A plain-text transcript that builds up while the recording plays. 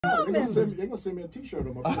members. They're going to send me a T-shirt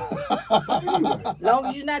on my phone. But anyway. Long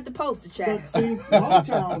as you're not the poster child. But see,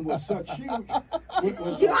 Motown was such huge.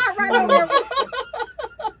 You are right over there.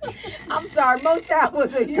 I'm sorry, Motown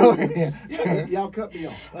was a huge. Y'all cut me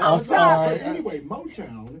off. I'm sorry. But anyway,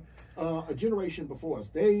 Motown, a generation before us,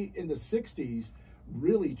 they in the '60s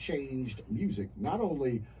really changed music, not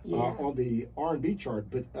only on the R&B chart,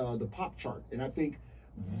 but the pop chart. And I think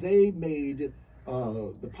they made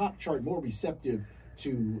the pop chart more receptive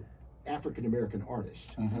to African American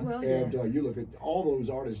artists. Well, and you look at all those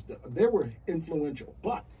artists; they were influential.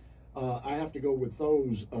 But I have to go with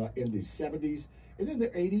those in the '70s. And then the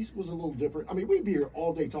 80s was a little different. I mean, we'd be here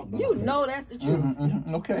all day talking about You know that's the truth.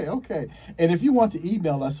 Okay. And if you want to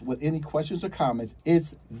email us with any questions or comments,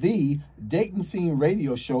 it's the Dayton Scene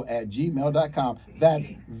Radio Show at gmail.com.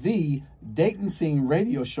 That's the Dayton Scene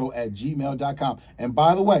Radio Show at gmail.com. And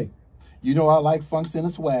by the way, you know I like funk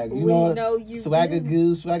and swag. You know you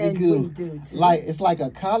swagger-goo, swagger-goo. We do too. Like it's like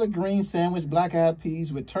a collard green sandwich, black-eyed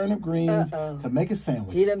peas with turnip greens to make a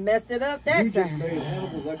sandwich. He done messed it up that time. You just made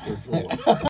Hannibal Lecter for